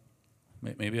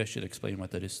 maybe I should explain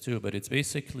what that is too, but it's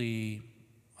basically,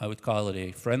 I would call it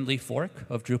a friendly fork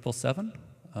of Drupal 7.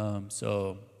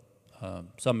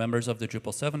 Some members of the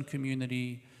Drupal 7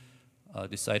 community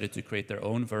decided to create their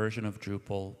own version of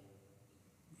Drupal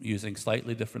using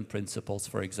slightly different principles.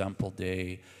 For example,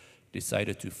 they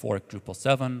decided to fork Drupal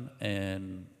 7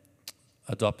 and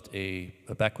adopt a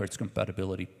backwards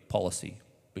compatibility policy,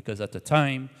 because at the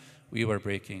time we were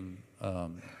breaking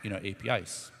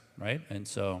APIs, right? And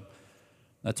so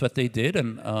that's what they did,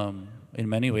 and in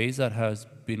many ways that has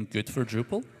been good for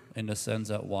Drupal, in the sense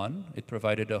that, one, it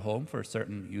provided a home for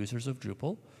certain users of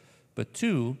Drupal, but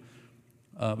two,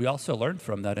 we also learned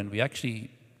from that, and we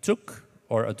actually took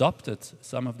or adopted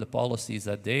some of the policies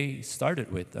that they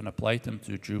started with and applied them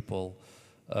to Drupal,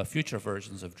 future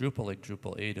versions of Drupal, like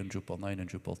Drupal 8 and Drupal 9 and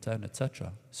Drupal 10,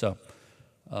 etc. So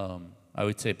I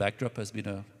would say Backdrop has been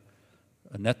a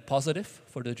net positive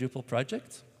for the Drupal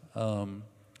project.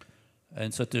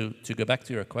 And so to go back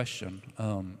to your question,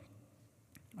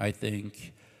 I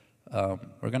think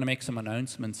we're going to make some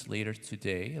announcements later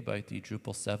today about the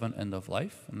Drupal 7 end of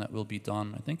life, and that will be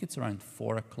done, I think it's around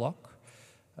 4 o'clock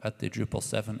at the Drupal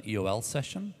 7 EOL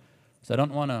session. So I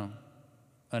don't want to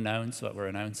announce what we're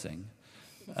announcing.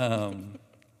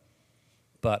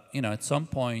 But, you know, at some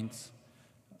point,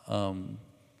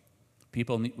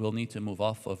 people will need to move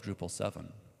off of Drupal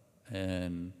 7,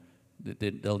 and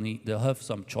they'll have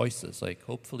some choices. Like,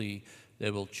 hopefully,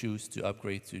 they will choose to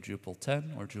upgrade to Drupal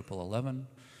 10 or Drupal 11,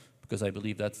 because I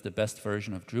believe that's the best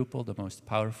version of Drupal, the most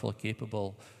powerful,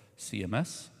 capable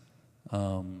CMS.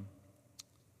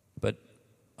 But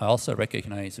I also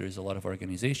recognize there's a lot of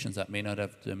organizations that may not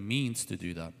have the means to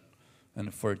do that,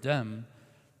 and for them,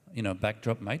 you know,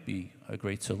 Backdrop might be a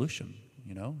great solution.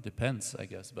 You know, depends, I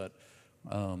guess, but.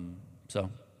 So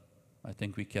I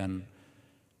think we can,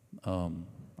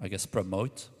 I guess,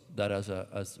 promote that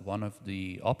as one of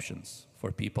the options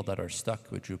for people that are stuck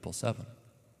with Drupal 7.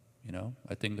 You know,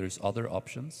 I think there's other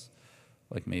options,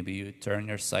 like maybe you turn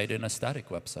your site in a static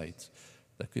website.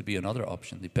 That could be another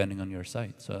option depending on your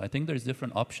site. So I think there's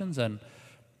different options, and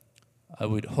I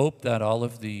would hope that all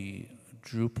of the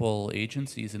Drupal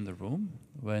agencies in the room,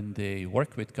 when they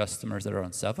work with customers that are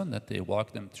on 7, that they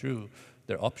walk them through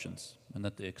their options and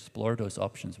that they explore those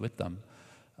options with them.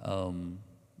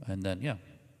 And then, yeah,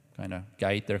 kind of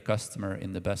guide their customer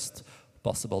in the best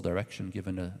possible direction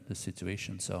given the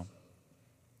situation. So.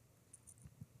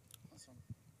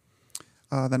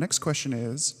 The next question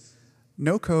is,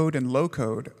 no-code and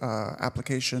low-code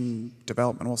application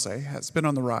development, we'll say, has been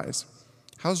on the rise.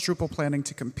 How's Drupal planning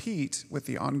to compete with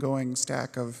the ongoing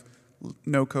stack of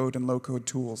no-code and low-code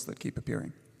tools that keep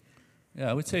appearing? Yeah,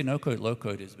 I would say no-code,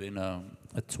 low-code has been a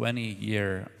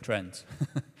 20-year trend.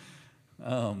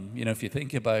 You know, if you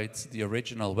think about the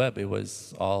original web, it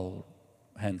was all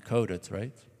hand-coded,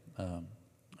 right?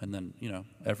 And then, you know,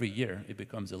 every year it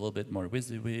becomes a little bit more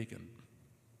WYSIWYG and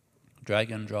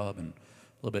drag and drop and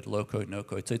a little bit low-code,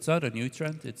 no-code. So it's not a new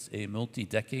trend, it's a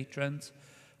multi-decade trend.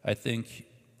 I think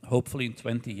hopefully in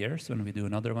 20 years, when we do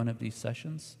another one of these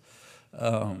sessions,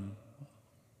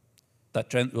 that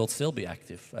trend will still be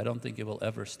active. I don't think it will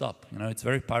ever stop. You know, it's a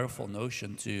very powerful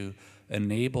notion to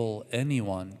enable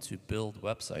anyone to build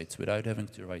websites without having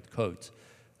to write code.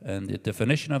 And the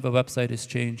definition of a website is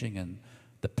changing, and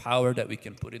the power that we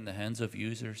can put in the hands of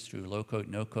users through low-code,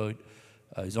 no-code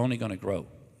is only going to grow.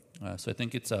 So I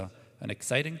think it's an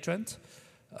exciting trend.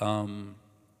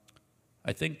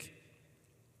 I think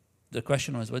the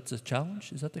question was, what's the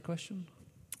challenge? Is that the question?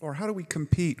 Or how do we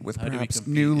compete with How do we perhaps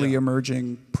compete? newly Yeah.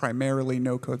 emerging, primarily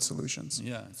no-code solutions?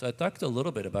 Yeah, so I talked a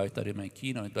little bit about that in my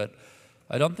keynote, but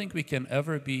I don't think we can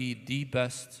ever be the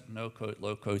best no-code,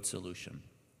 low-code solution.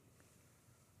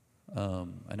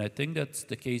 And I think that's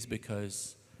the case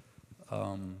because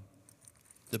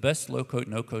the best low-code,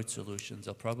 no-code solutions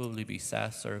will probably be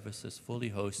SaaS services, fully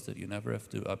hosted. You never have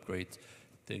to upgrade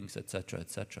things, et cetera,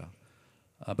 et cetera.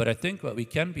 But I think what we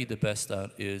can be the best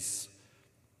at is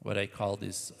what I call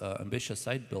this ambitious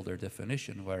site builder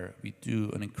definition, where we do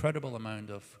an incredible amount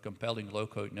of compelling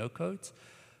low-code, no-code,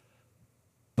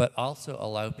 but also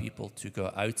allow people to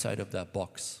go outside of that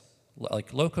box.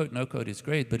 Like low-code, no-code is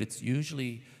great, but it's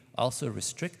usually also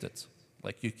restricted.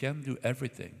 Like you can do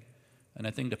everything. And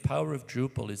I think the power of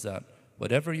Drupal is that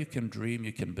whatever you can dream,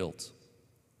 you can build.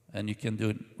 And you can do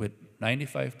it with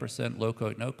 95%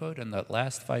 low-code, no-code, and that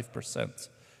last 5%,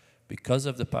 because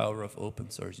of the power of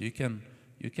open source, you can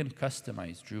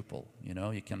customize Drupal. You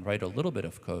know, you can write a little bit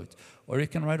of code, or you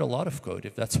can write a lot of code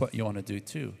if that's what you want to do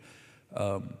too.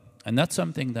 And that's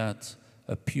something that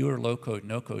a pure low-code,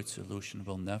 no-code solution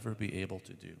will never be able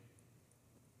to do,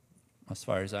 as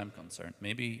far as I'm concerned.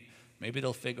 Maybe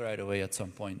they'll figure out a way at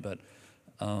some point, but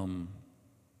and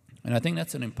I think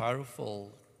that's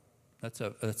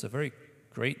that's a very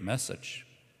great message,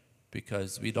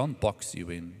 because we don't box you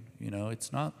in. You know,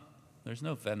 there's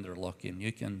no vendor lock-in.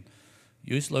 You can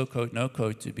use low-code,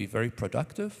 no-code to be very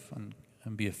productive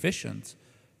and be efficient,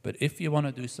 but if you want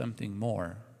to do something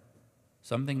more,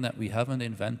 something that we haven't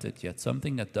invented yet,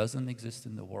 something that doesn't exist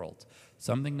in the world,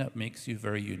 something that makes you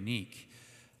very unique,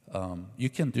 you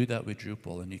can do that with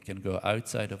Drupal, and you can go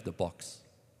outside of the box.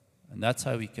 And that's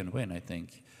how we can win, I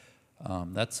think.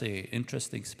 That's an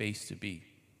interesting space to be,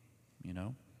 you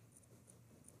know?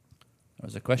 There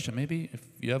was a question. Maybe if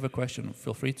you have a question,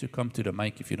 feel free to come to the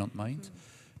mic if you don't mind.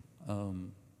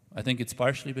 I think it's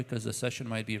partially because the session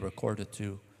might be recorded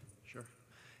too. Sure.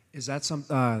 Is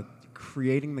that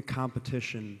creating the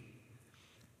competition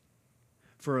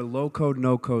for a low-code,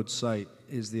 no-code site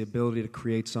is the ability to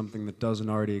create something that doesn't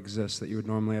already exist that you would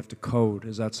normally have to code?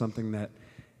 Is that something that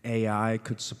AI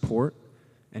could support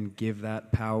and give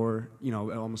that power, you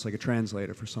know, almost like a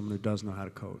translator for someone who does know how to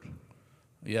code?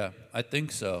 Yeah, I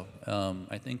think so.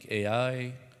 I think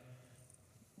AI,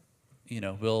 you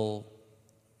know,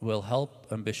 will help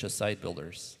ambitious site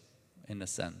builders in a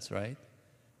sense, right?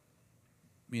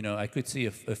 You know, I could see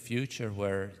a future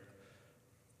where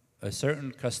a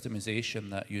certain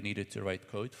customization that you needed to write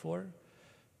code for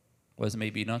was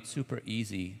maybe not super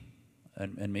easy,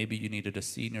 and maybe you needed a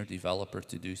senior developer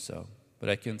to do so. But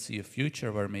I can see a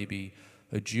future where maybe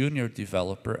a junior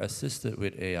developer assisted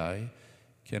with AI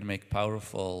can make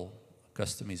powerful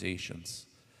customizations.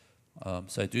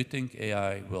 So I do think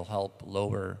AI will help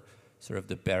lower sort of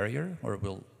the barrier, or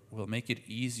will make it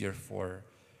easier for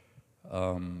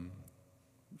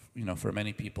you know, for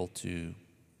many people to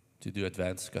do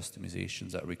advanced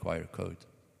customizations that require code.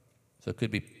 So it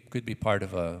could be part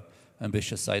of a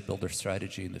ambitious site builder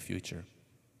strategy in the future.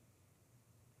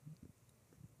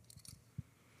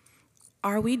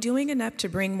 Are we doing enough to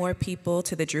bring more people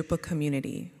to the Drupal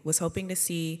community? Was hoping to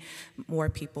see more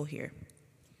people here.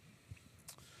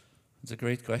 It's a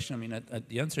great question. I mean,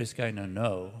 the answer is kind of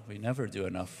no. We never do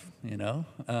enough, you know?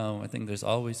 I think there's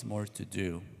always more to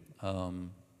do.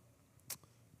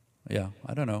 Yeah,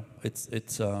 I don't know.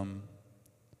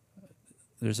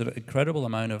 There's an incredible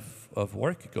amount of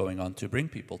work going on to bring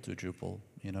people to Drupal,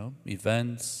 you know?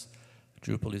 Events,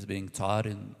 Drupal is being taught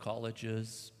in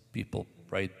colleges, people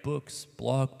write books,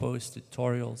 blog posts,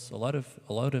 tutorials. A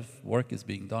lot of work is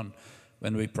being done.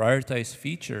 When we prioritize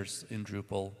features in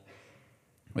Drupal,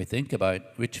 we think about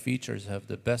which features have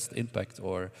the best impact,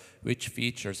 or which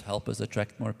features help us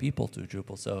attract more people to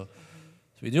Drupal. So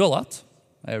we do a lot.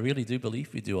 I really do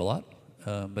believe we do a lot,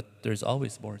 but there's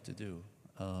always more to do.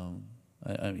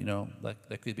 You know,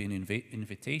 that could be an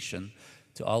invitation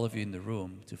to all of you in the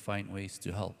room to find ways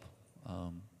to help.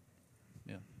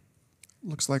 Yeah.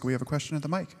 Looks like we have a question at the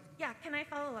mic. Yeah, can I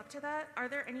follow up to that? Are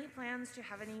there any plans to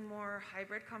have any more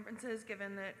hybrid conferences,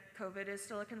 given that COVID is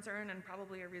still a concern and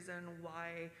probably a reason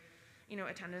why, you know,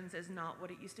 attendance is not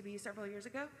what it used to be several years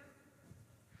ago?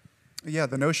 Yeah,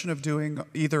 the notion of doing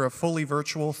either a fully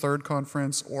virtual third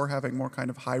conference or having more kind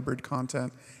of hybrid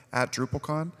content at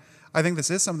DrupalCon. I think this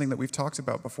is something that we've talked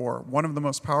about before. One of the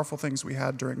most powerful things we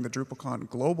had during the DrupalCon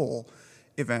global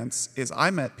events is I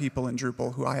met people in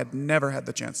Drupal who I had never had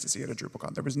the chance to see at a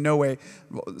DrupalCon. There was no way,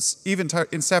 even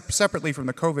separately from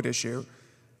the COVID issue,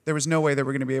 there was no way they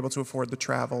were going to be able to afford the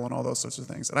travel and all those sorts of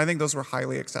things. And I think those were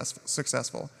highly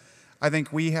successful. I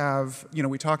think we have,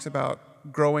 we talked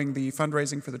about growing the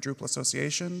fundraising for the Drupal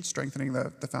Association, strengthening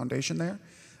the foundation there.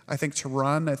 I think to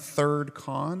run a third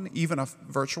con, even a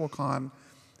virtual con,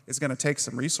 is going to take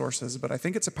some resources, but I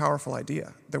think it's a powerful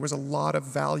idea. There was a lot of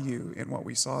value in what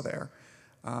we saw there.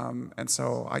 And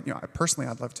so, personally,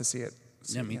 I'd love to see it.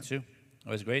 Yeah, me too. It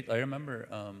was great. I remember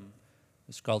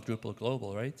it's called Drupal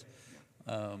Global, right?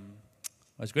 It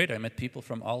was great. I met people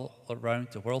from all around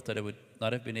the world that I would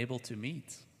not have been able to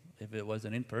meet if it was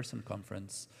an in-person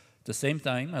conference. At the same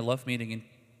time, I love meeting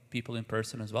people in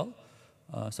person as well.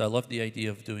 So I love the idea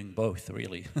of doing both,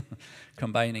 really,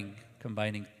 combining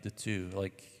the two.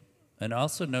 And I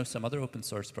also know some other open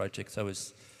source projects. I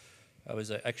was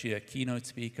actually a keynote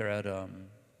speaker at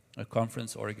a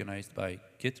conference organized by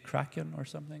Git Kraken or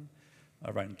something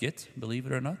around Git, believe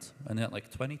it or not, and they had like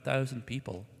 20,000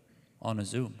 people on a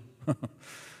Zoom.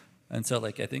 And so,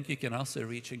 I think you can also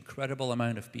reach incredible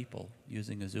amount of people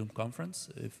using a Zoom conference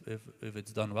if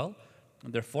it's done well.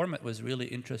 And their format was really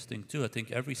interesting too. I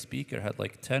think every speaker had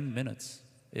 10 minutes.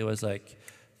 It was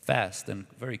fast and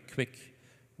very quick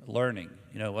learning.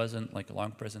 It wasn't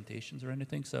long presentations or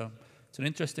anything. So it's an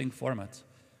interesting format.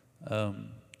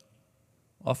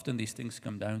 Often these things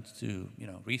come down to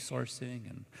resourcing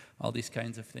and all these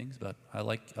kinds of things. But I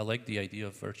like the idea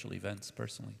of virtual events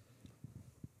personally.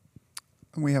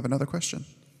 And we have another question.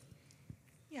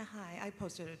 Yeah, hi. I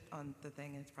posted it on the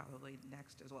thing, and it's probably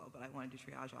next as well, but I wanted to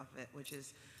triage off of it, which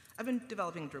is, I've been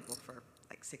developing Drupal for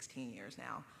 16 years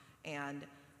now, and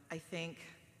I think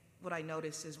what I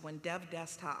noticed is when dev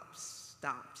desktops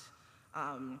stopped,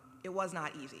 it was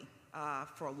not easy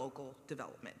for local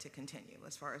development to continue,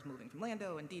 as far as moving from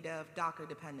Lando and DDev, Docker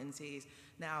dependencies,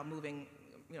 now moving,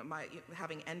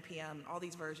 having NPM, all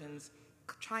these versions,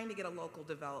 trying to get a local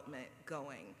development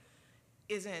going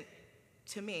isn't,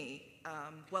 to me,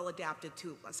 well adapted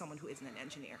to someone who isn't an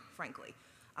engineer, frankly.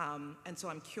 And so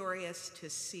I'm curious to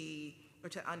see or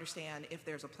to understand if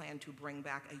there's a plan to bring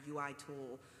back a UI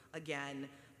tool again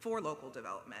for local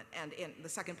development. And the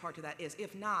second part to that is,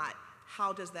 if not,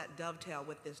 how does that dovetail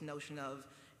with this notion of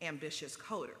ambitious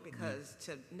coder? Because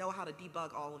to know how to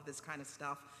debug all of this kind of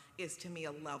stuff is, to me,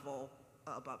 a level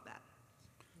above that.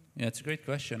 Yeah, it's a great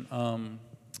question.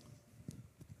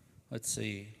 Let's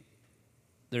see.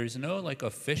 There's no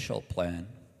official plan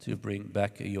to bring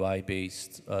back a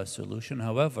UI-based solution.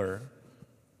 However,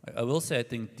 I will say I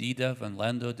think DDev and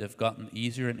Lando, they've gotten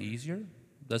easier and easier.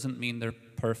 Doesn't mean they're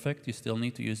perfect. You still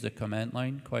need to use the command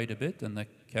line quite a bit, and that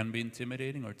can be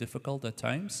intimidating or difficult at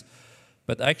times.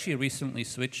 But I actually recently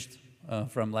switched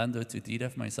from Lando to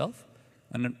DDev myself,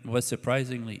 and it was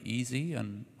surprisingly easy.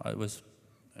 And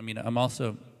I'm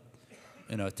also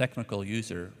a technical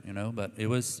user, but I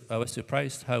was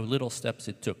surprised how little steps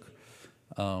it took.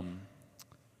 Then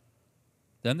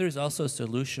there's also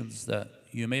solutions that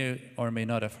you may or may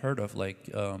not have heard of, I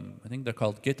think they're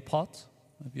called Gitpod.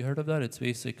 Have you heard of that? It's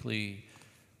basically,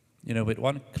 with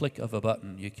one click of a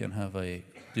button, you can have a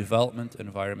development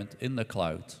environment in the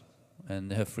cloud,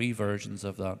 and they have free versions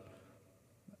of that.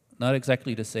 Not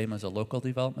exactly the same as a local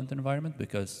development environment,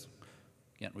 because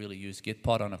you can't really use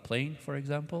Gitpod on a plane, for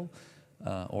example.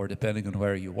 Or depending on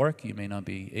where you work, you may not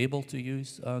be able to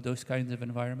use those kinds of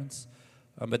environments.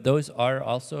 But those are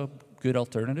also good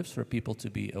alternatives for people to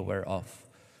be aware of.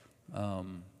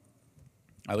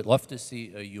 I would love to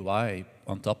see a UI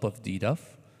on top of DDev.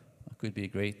 It could be a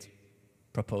great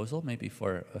proposal, maybe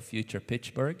for a future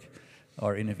Pittsburgh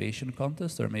or innovation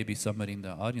contest, or maybe somebody in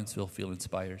the audience will feel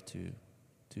inspired to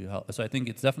help. So I think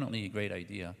it's definitely a great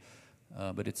idea,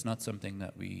 but it's not something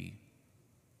that we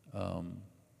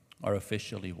are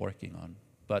officially working on.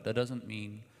 But that doesn't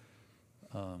mean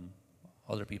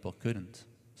other people couldn't.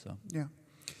 So yeah.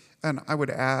 And I would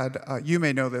add, you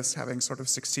may know this having sort of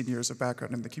 16 years of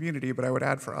background in the community, but I would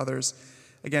add for others,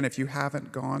 again, if you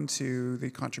haven't gone to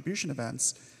the contribution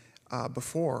events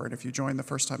before, and if you join the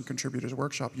first-time contributors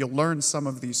workshop, you'll learn some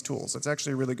of these tools. It's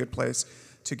actually a really good place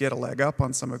to get a leg up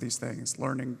on some of these things.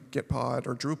 Learning Gitpod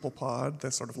or DrupalPod, the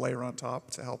sort of layer on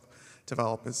top to help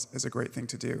develop is a great thing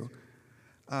to do.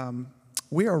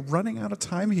 We are running out of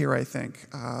time here, I think.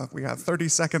 We have 30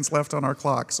 seconds left on our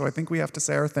clock, so I think we have to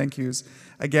say our thank yous.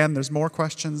 Again, there's more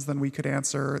questions than we could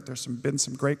answer. There's been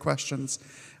some great questions,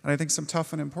 and I think some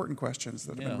tough and important questions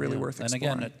that have been really worth exploring.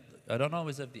 And again, I don't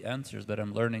always have the answers, but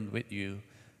I'm learning with you,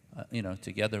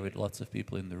 together with lots of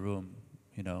people in the room,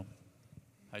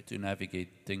 how to navigate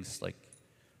things like,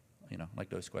 like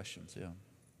those questions. Yeah.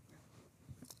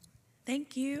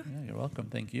 Thank you. Yeah, you're welcome.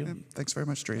 Thank you. Thanks very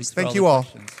much, Dries. Thanks for Thank all you the all.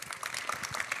 questions.